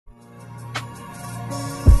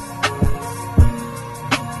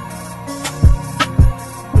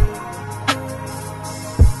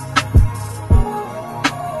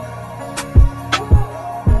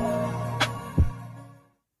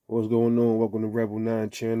on the Rebel 9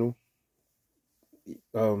 channel.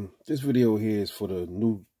 This video here is for the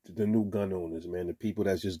new gun owners, man. The people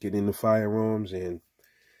that's just getting into firearms and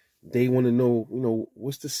they want to know,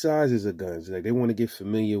 what's the sizes of guns. Like, they want to get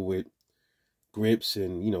familiar with grips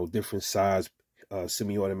and, different size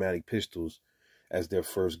semi-automatic pistols as their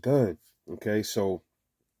first gun. Okay, so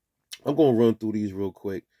I'm going to run through these real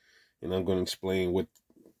quick, and I'm going to explain what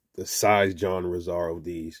the size genres are of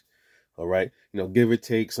these. All right, give or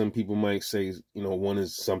take, some people might say, one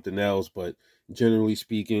is something else, but generally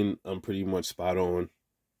speaking, I'm pretty much spot on.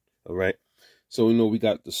 All right, so we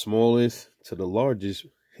got the smallest to the largest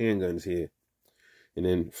handguns here, and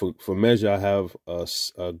then for measure, I have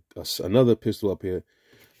another pistol up here,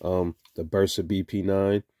 the Bursa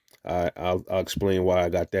BP9. I'll explain why I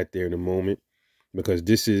got that there in a moment, because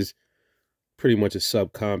this is pretty much a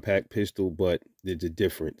subcompact pistol, but there's a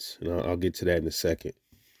difference, and I'll get to that in a second.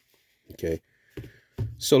 Okay,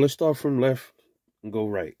 so let's start from left and go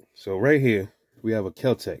right. So right here, we have a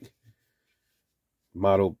Kel-Tec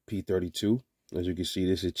model P32. As you can see,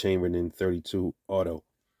 this is chambered in 32 auto.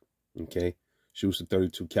 Okay, shoots a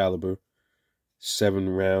 32 caliber, 7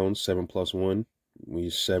 rounds, 7+1. We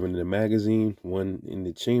use 7 in the magazine, 1 in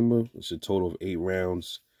the chamber. It's a total of 8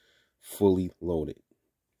 rounds, fully loaded.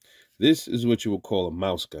 This is what you would call a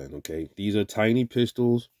mouse gun. Okay, these are tiny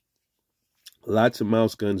pistols. Lots of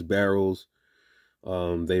mouse guns, barrels.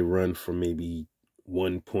 They run from maybe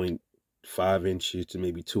 1.5 inches to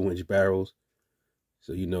maybe 2-inch barrels.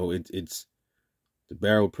 So it's the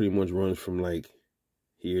barrel pretty much runs from like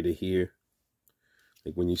here to here.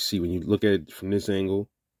 Like when you look at it from this angle.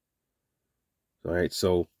 All right,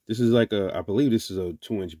 so this is like I believe this is a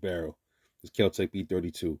 2-inch barrel. This Kel-Tec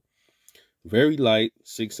P32. Very light,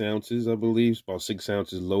 6 ounces, I believe. It's about 6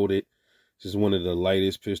 ounces loaded. This is one of the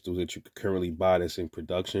lightest pistols that you could currently buy that's in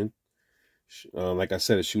production. Like I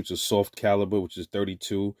said, it shoots a soft caliber, which is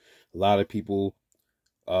 32. A lot of people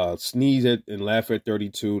sneeze at and laugh at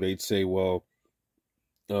 32. They'd say, well,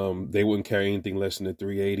 they wouldn't carry anything less than a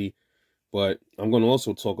 380. But I'm going to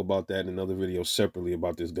also talk about that in another video separately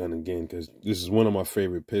about this gun again, because this is one of my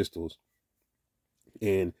favorite pistols.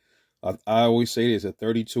 And I always say this, a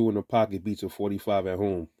 32 in the pocket beats a 45 at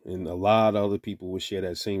home. And a lot of other people would share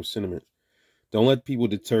that same sentiment. Don't let people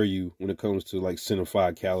deter you when it comes to like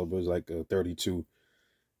centerfire calibers like a 32.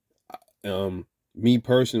 Me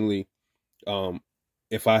personally,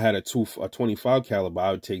 if I had a 25 caliber,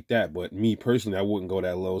 I would take that. But me personally, I wouldn't go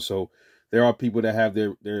that low. So there are people that have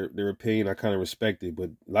their opinion. I kind of respect it.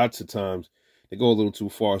 But lots of times they go a little too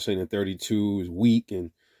far, saying that 32 is weak.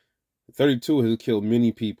 And 32 has killed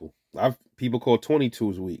many people. People call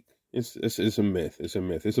 22 is weak. It's a myth. It's a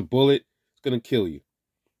myth. It's a bullet. It's going to kill you.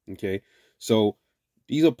 Okay. So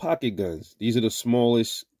these are pocket guns. These are the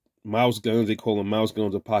smallest mouse guns. They call them mouse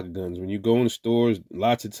guns or pocket guns. When you go in the stores,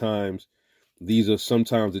 lots of times, these are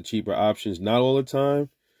sometimes the cheaper options. Not all the time.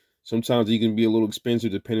 Sometimes you can be a little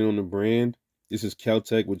expensive depending on the brand. This is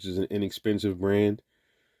Kel-Tec, which is an inexpensive brand.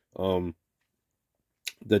 The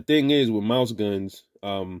thing is with mouse guns,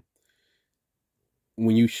 when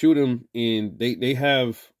you shoot them in, they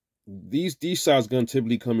have these size guns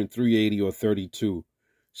typically come in 380 or 32.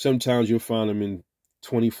 Sometimes you'll find them in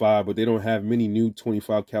 25, but they don't have many new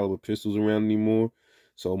 25 caliber pistols around anymore.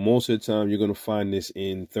 So most of the time you're going to find this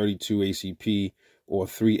in 32 ACP or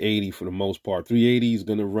 380 for the most part. 380 is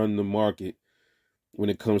going to run the market when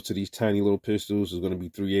it comes to these tiny little pistols. It's going to be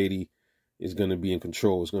 380. It's going to be in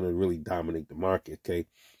control. It's going to really dominate the market. Okay.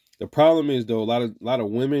 The problem is though, a lot of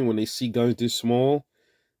women, when they see guns this small,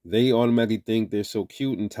 they automatically think they're so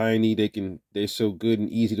cute and tiny. They're so good and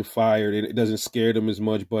easy to fire. It doesn't scare them as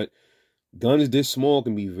much. But guns this small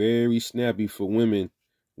can be very snappy for women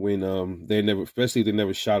when especially if they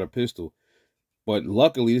never shot a pistol. But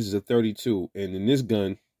luckily, this is a 32, and in this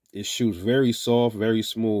gun, it shoots very soft, very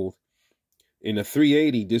smooth. In a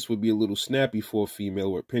 380, this would be a little snappy for a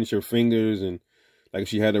female, would pinch her fingers, and like if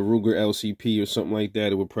she had a Ruger LCP or something like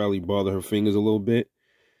that, it would probably bother her fingers a little bit.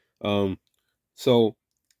 So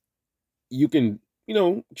you can,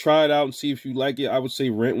 try it out and see if you like it. I would say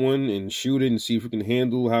rent one and shoot it and see if you can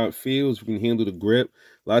handle how it feels, if you can handle the grip.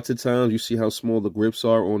 Lots of times you see how small the grips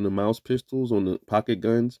are on the mouse pistols, on the pocket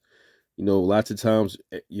guns. Lots of times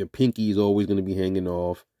your pinky is always going to be hanging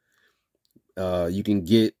off. You can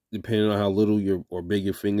get, depending on how little or big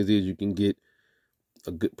your fingers is, you can get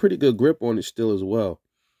a pretty good grip on it still as well.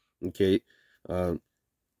 Okay.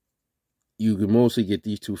 You can mostly get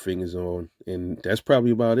these 2 fingers on, and that's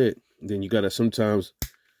probably about it. Then you got to sometimes,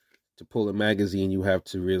 to pull a magazine, you have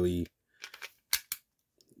to really,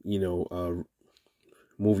 move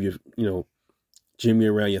your, jimmy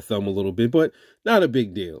around your thumb a little bit, but not a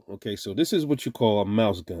big deal. Okay, so this is what you call a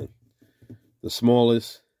mouse gun, the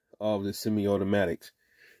smallest of the semi-automatics.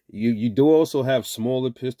 You do also have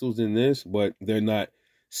smaller pistols than this, but they're not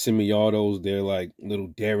semi-autos. They're like little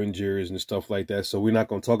derringers and stuff like that. So we're not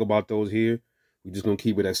going to talk about those here. We're just going to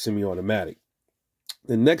keep it as semi-automatic.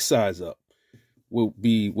 The next size up will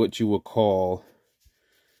be what you would call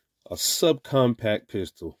a subcompact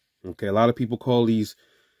pistol. Okay, a lot of people call these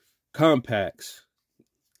compacts.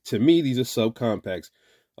 To me, these are subcompacts.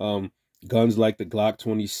 Guns like the Glock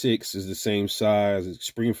 26 is the same size.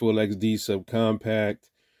 Springfield XD subcompact.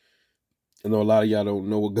 I know a lot of y'all don't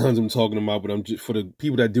know what guns I'm talking about, but I'm just, for the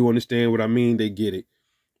people that do understand what I mean, they get it.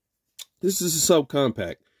 This is a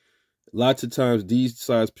subcompact. Lots of times, these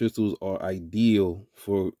size pistols are ideal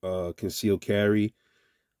for concealed carry.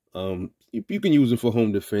 You can use them for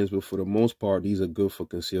home defense, but for the most part, these are good for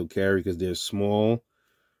concealed carry because they're small,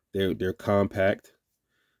 they're compact.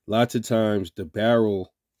 Lots of times, the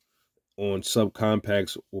barrel on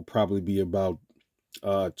subcompacts will probably be about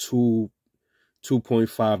 2.5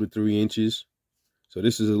 to 3 inches. So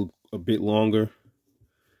this is a bit longer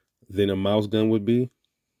than a mouse gun would be,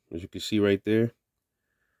 as you can see right there.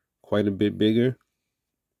 Quite a bit bigger.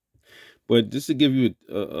 But just to give you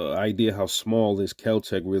an idea how small this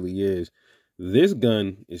Kel-Tec really is, this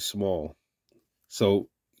gun is small. So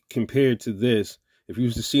compared to this, if you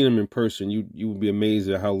was to see them in person, you would be amazed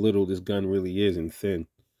at how little this gun really is and thin.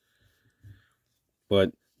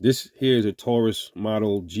 But this here is a Taurus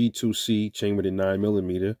model G2C chambered in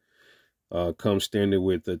 9mm. Comes standard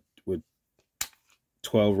with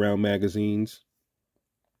 12 round magazines.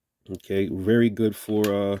 Okay, very good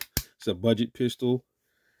for it's a budget pistol.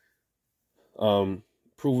 Proven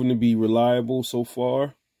to be reliable so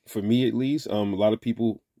far, for me at least. A lot of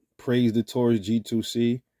people praise the Taurus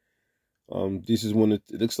G2C. This is it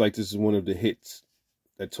looks like this is one of the hits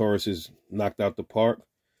that Taurus has knocked out the park.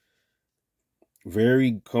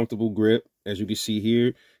 Very comfortable grip. As you can see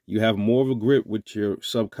here, you have more of a grip with your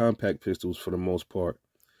subcompact pistols for the most part.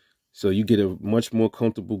 So you get a much more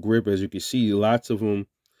comfortable grip. As you can see, lots of them,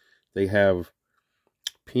 they have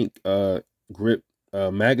pink grip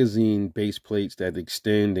magazine base plates that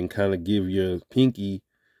extend and kind of give your pinky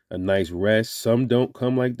a nice rest. Some don't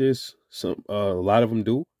come like this. A lot of them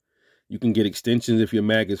do. You can get extensions if your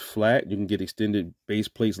mag is flat. You can get extended base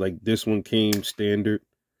plates like this one came standard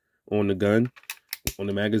on the gun, on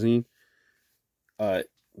the magazine.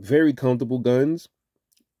 Very comfortable guns.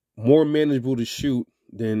 More manageable to shoot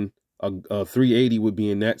than a 380 would be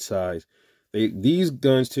in that size. These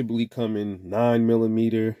guns typically come in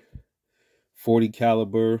 9mm, 40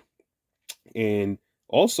 caliber, and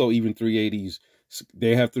also even 380s.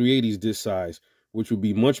 They have 380s this size, which would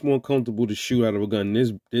be much more comfortable to shoot out of a gun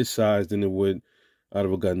this size than it would out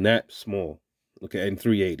of a gun that small. Okay, and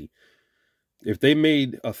 380. If they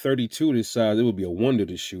made a 32 this size, it would be a wonder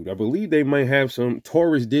to shoot. I believe they might have some.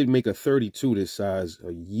 Taurus did make a 32 this size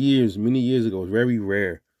many years ago. It's very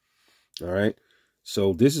rare. All right.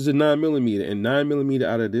 So this is a 9mm, and 9mm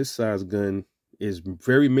out of this size gun is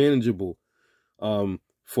very manageable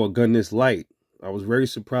for a gun this light. I was very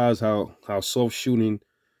surprised how soft shooting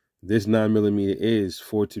this 9mm is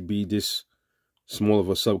for it to be this small of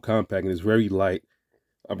a subcompact, and it's very light.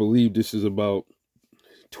 I believe this is about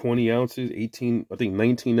 20 ounces, 18, I think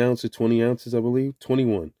 19 ounces, 20 ounces, I believe,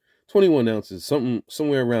 21 ounces,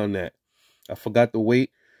 somewhere around that. I forgot the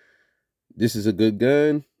weight. This is a good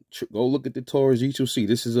gun. Go look at the Taurus G2C.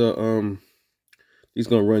 This is he's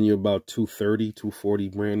going to run you about 230, 240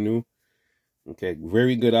 brand new. Okay,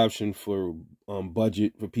 very good option for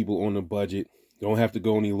budget, for people on a budget. You don't have to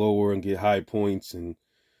go any lower and get high points and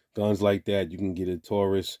guns like that. You can get a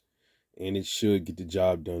Taurus, and it should get the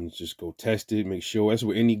job done. Just go test it, make sure. That's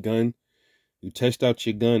with any gun. You test out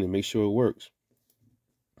your gun and make sure it works.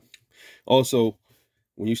 Also,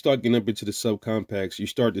 when you start getting up into the subcompacts, you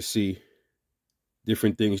start to see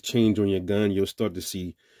different things change on your gun. You'll start to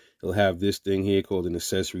see it'll have this thing here called an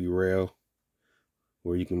accessory rail,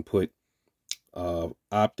 where you can put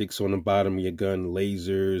optics on the bottom of your gun,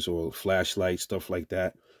 lasers or flashlights, stuff like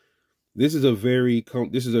that. This is a very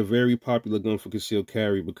popular gun for concealed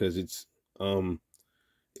carry because it's the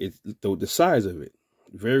size of it,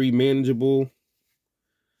 very manageable.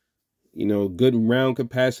 You know, good round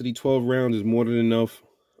capacity. 12 rounds is more than enough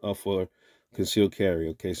for concealed carry.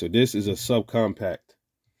 Okay, so this is a subcompact.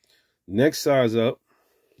 Next size up,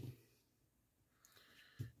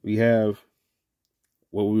 we have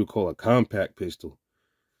what we would call a compact pistol.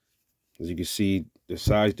 As you can see, the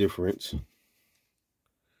size difference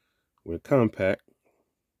with a compact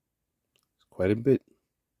is quite a bit.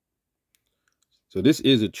 So this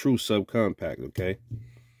is a true subcompact, okay?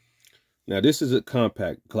 Now this is a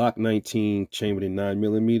compact Glock 19 chambered in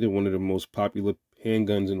 9mm, one of the most popular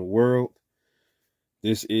handguns in the world.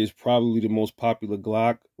 This is probably the most popular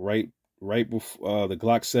Glock, right before the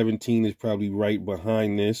Glock 17 is probably right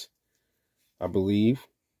behind this, I believe.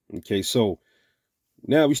 Okay, so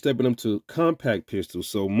now we're stepping up to compact pistols.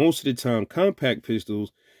 So most of the time, compact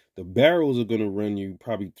pistols, the barrels are going to run you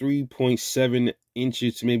probably 3.7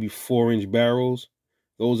 inches to maybe 4-inch barrels.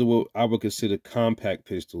 Those are what I would consider compact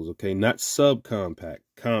pistols, okay? Not subcompact,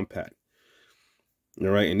 compact. All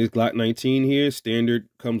right, and this Glock 19 here, standard,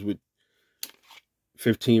 comes with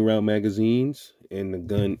 15-round magazines, and the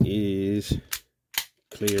gun is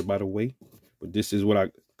clear, by the way. But this is what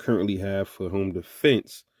I currently have for home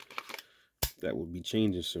defense. That will be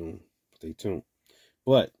changing soon. Stay tuned.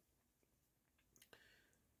 But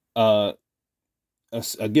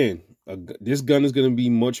again, this gun is going to be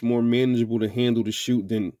much more manageable to handle to shoot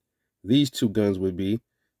than these two guns would be,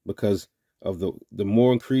 because of the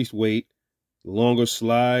more increased weight, longer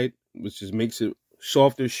slide, which just makes it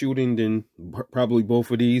softer shooting than probably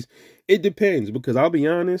both of these. It depends, because I'll be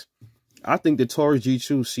honest, I think the Taurus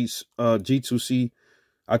G2C,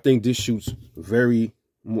 I think this shoots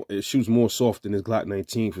it shoots more soft than this Glock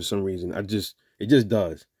 19 for some reason. It just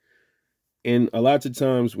does. And a lot of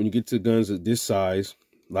times when you get to guns of this size,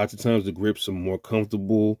 lots of times the grips are more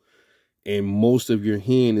comfortable, and most of your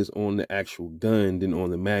hand is on the actual gun than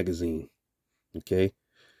on the magazine. Okay.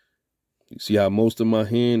 You see how most of my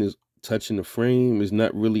hand is touching the frame, is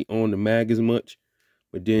not really on the mag as much.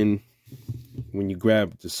 But then when you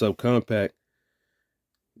grab the subcompact,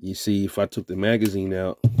 you see if I took the magazine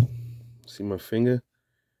out, see my finger?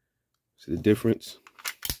 See the difference?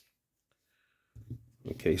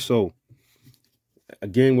 Okay, so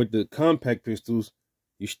again, with the compact pistols,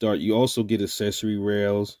 you also get accessory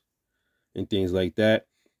rails and things like that.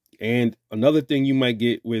 And another thing you might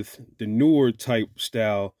get with the newer type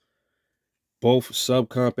style, both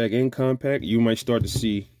subcompact and compact, you might start to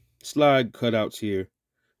see slide cutouts here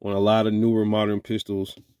on a lot of newer modern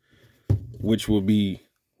pistols, which will be,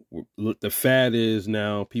 the fad is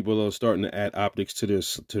now people are starting to add optics to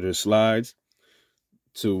their slides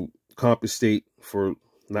to compensate for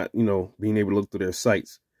not, being able to look through their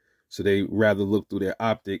sights. So they rather look through their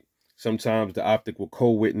optic. Sometimes the optic will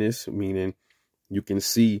co-witness, meaning you can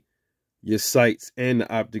see your sights and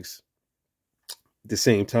the optics at the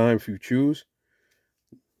same time if you choose.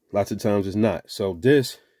 Lots of times it's not. So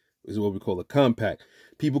this is what we call a compact.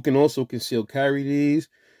 People can also conceal carry these.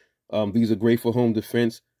 These are great for home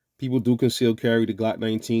defense. People do conceal carry the Glock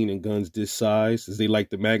 19 and guns this size, as they like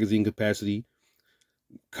the magazine capacity.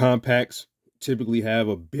 Compacts typically have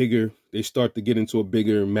they start to get into a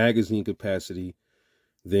bigger magazine capacity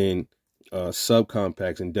than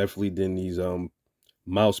subcompacts, and definitely than these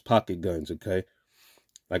mouse pocket guns, okay?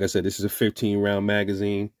 Like I said, this is a 15-round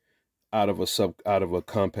magazine out of a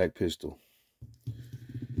compact pistol.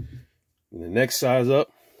 And the next size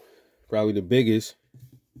up, probably the biggest,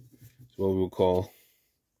 is what we will call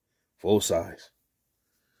full size.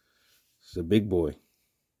 This is a big boy.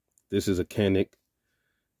 This is a Canik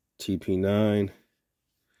TP9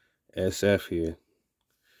 SF here.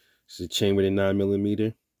 This is chambered in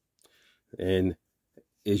 9mm. And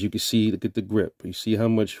as you can see, look at the grip. You see how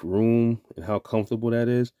much room and how comfortable that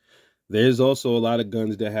is? There's also a lot of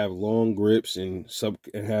guns that have long grips and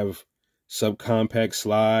have subcompact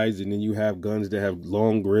slides, and then you have guns that have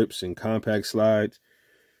long grips and compact slides.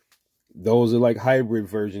 Those are like hybrid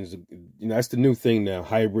versions. That's the new thing now,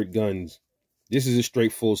 hybrid guns. This is a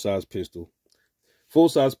straight full-size pistol.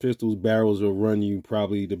 Full-size pistols, barrels will run you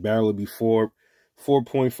probably, the barrel will be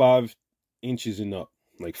 4.5 inches and up.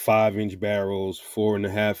 Like 5-inch barrels,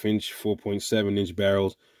 4.5-inch, 4.7-inch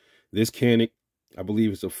barrels. This Canik, I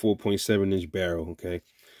believe it's a 4.7-inch barrel, okay?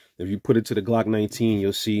 If you put it to the Glock 19,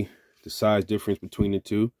 you'll see the size difference between the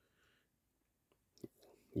two.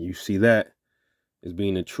 You see that as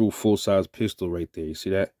being a true full-size pistol right there. You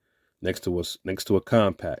see that? Next to a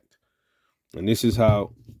compact. And this is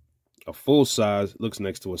how a full-size looks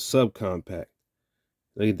next to a subcompact.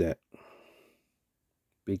 Look at that.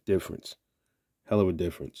 Big difference. Hell of a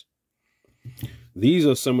difference. These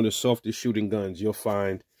are some of the softest shooting guns you'll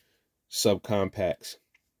find subcompacts.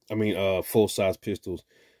 Full-size pistols.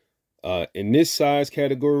 In this size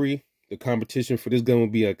category, the competition for this gun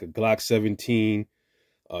would be like a Glock 17,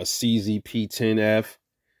 CZP-10F,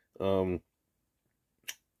 I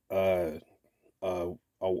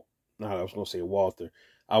was gonna say a Walther.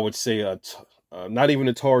 I would say not even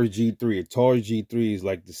a Taurus G3. A Taurus G3 is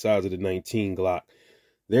like the size of the 19 Glock.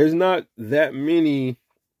 There's not that many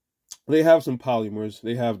They have some polymers.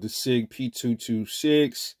 They have the SIG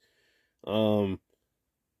P226.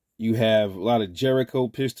 You have a lot of Jericho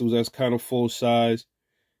pistols that's kind of full size.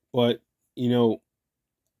 But, you know,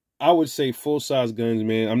 I would say full size guns,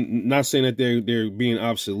 man. I'm not saying that they're being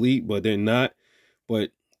obsolete, but they're not.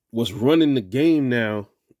 But what's running the game now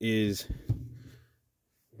is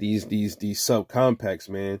these subcompacts,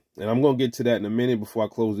 man. And I'm gonna get to that in a minute before I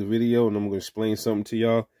close the video, and I'm gonna explain something to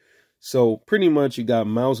y'all. So pretty much you got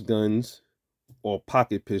mouse guns or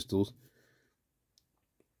pocket pistols,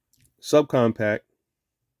 subcompact,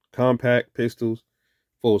 compact pistols,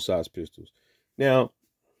 full size pistols. Now,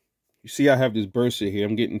 you see I have this burster here.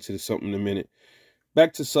 I'm getting to something in a minute.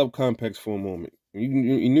 Back to subcompacts for a moment. You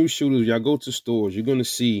new shooters, y'all go to stores, you're gonna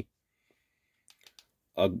see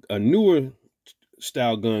a newer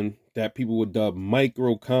style gun that people would dub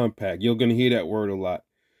micro compact. You're gonna hear that word a lot.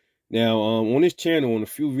 Now, on this channel, on a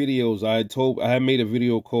few videos, I had made a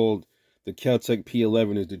video called "The Kel-Tec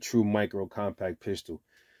P11 is the true micro compact pistol."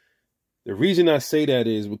 The reason I say that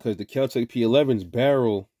is because the Kel-Tec P11's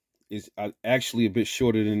barrel is actually a bit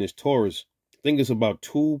shorter than this Taurus. I think it's about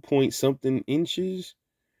 2-point-something inches.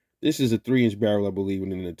 This is a 3-inch barrel, I believe,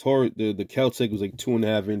 and then the Taurus, the Kel-Tec was like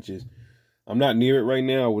 2.5 inches. I'm not near it right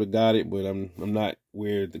now. I would have got it, but I'm not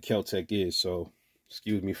where the Kel-Tec is, so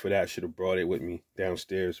excuse me for that. Should have brought it with me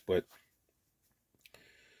downstairs. But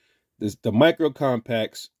the micro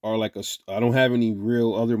compacts are like I don't have any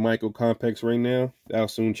real other micro compacts right now. That'll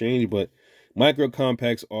soon change, but micro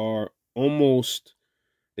compacts are almost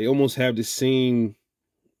have the same,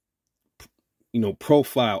 you know,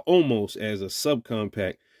 profile almost as a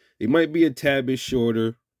subcompact. They might be a tad bit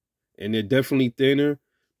shorter, and they're definitely thinner.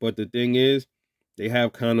 But the thing is, they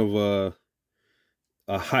have kind of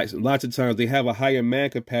a high. Lots of times they have a higher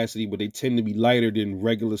mag capacity, but they tend to be lighter than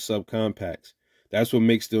regular subcompacts. That's what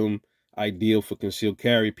makes them ideal for concealed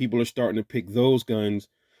carry. People are starting to pick those guns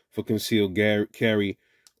for concealed carry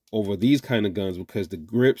over these kind of guns because the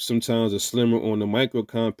grips sometimes are slimmer on the micro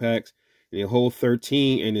compacts, and they hold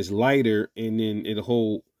 13 and it's lighter, and then it'll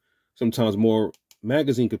hold sometimes more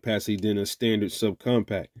magazine capacity than a standard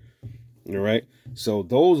subcompact. All right, so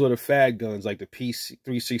those are the fad guns like the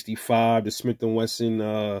P365, the Smith & Wesson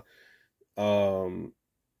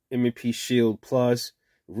M&P Shield Plus,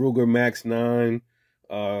 Ruger Max 9.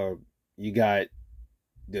 You got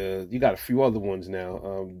a few other ones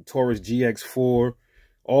now. Taurus GX4.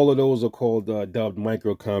 All of those are called dubbed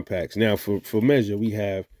micro compacts. Now for measure, we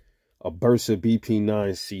have a Bursa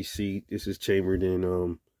BP9cc. This is chambered in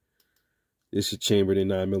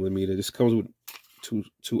 9mm. This comes with two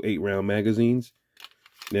 8-round magazines.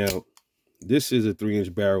 Now, this is a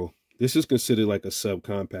 3-inch barrel. This is considered like a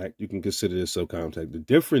subcompact. You can consider this subcompact. The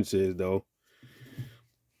difference is, though,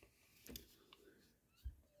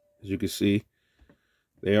 as you can see,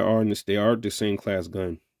 they are the same class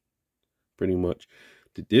gun, pretty much.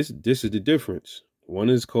 This is the difference. One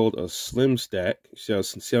is called a slim stack. See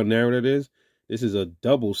how narrow that is? This is a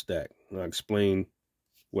double stack. I'll explain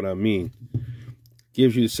what I mean.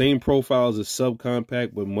 Gives you the same profile as a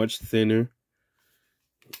subcompact, but much thinner.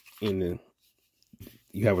 And then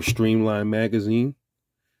you have a streamlined magazine.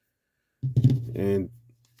 And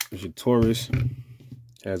your Taurus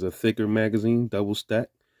has a thicker magazine, double stack.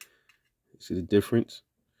 See the difference?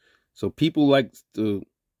 So people like to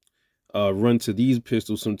run to these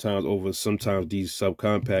pistols sometimes over these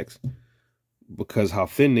subcompacts because how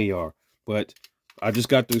thin they are. But I just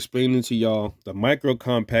got to explain it to y'all. The micro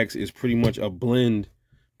compacts is pretty much a blend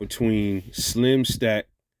between slim stack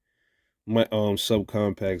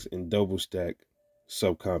subcompacts and double stack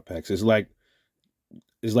subcompacts. It's like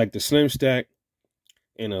the slim stack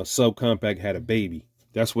and a subcompact had a baby.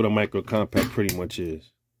 That's what a micro compact pretty much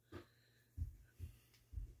is.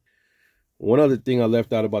 One other thing I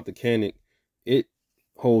left out about the Canik, it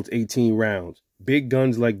holds 18 rounds. Big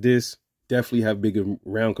guns like this definitely have bigger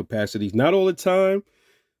round capacities. Not all the time.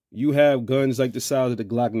 You have guns like the size of the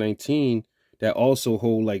Glock 19 that also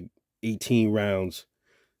hold like 18 rounds.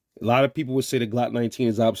 A lot of people would say the Glock 19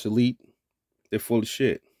 is obsolete. They're full of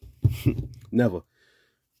shit. Never.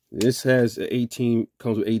 This has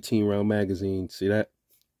comes with 18 round magazine. See that?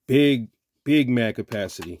 Big mag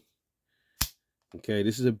capacity. Okay,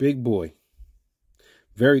 this is a big boy.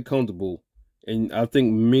 Very comfortable. And I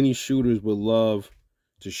think many shooters would love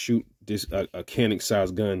to shoot this a Canik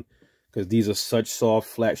size gun because these are such soft,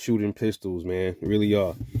 flat shooting pistols, man. They really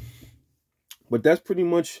are. But that's pretty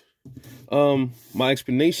much my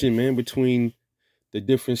explanation, man, between the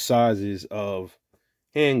different sizes of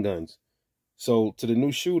handguns. So to the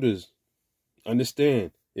new shooters,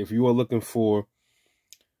 understand, if you are looking for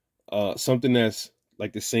something that's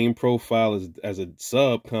like the same profile as a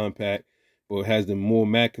subcompact, but it has the more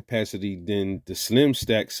mag capacity than the slim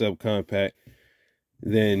stack subcompact,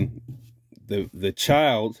 then the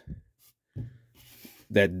child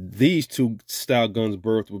that these two style guns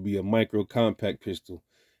birthed would be a micro compact pistol.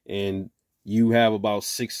 And you have about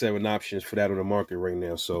 6-7 options for that on the market right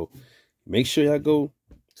now. So make sure y'all go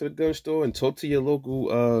to the gun store and talk to your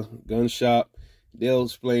local gun shop. They'll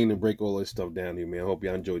explain and break all this stuff down here, man. I hope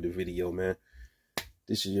y'all enjoyed the video, man.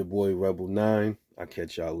 This is your boy Rebel 9. I'll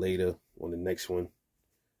catch y'all later on the next one.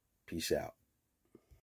 Peace out.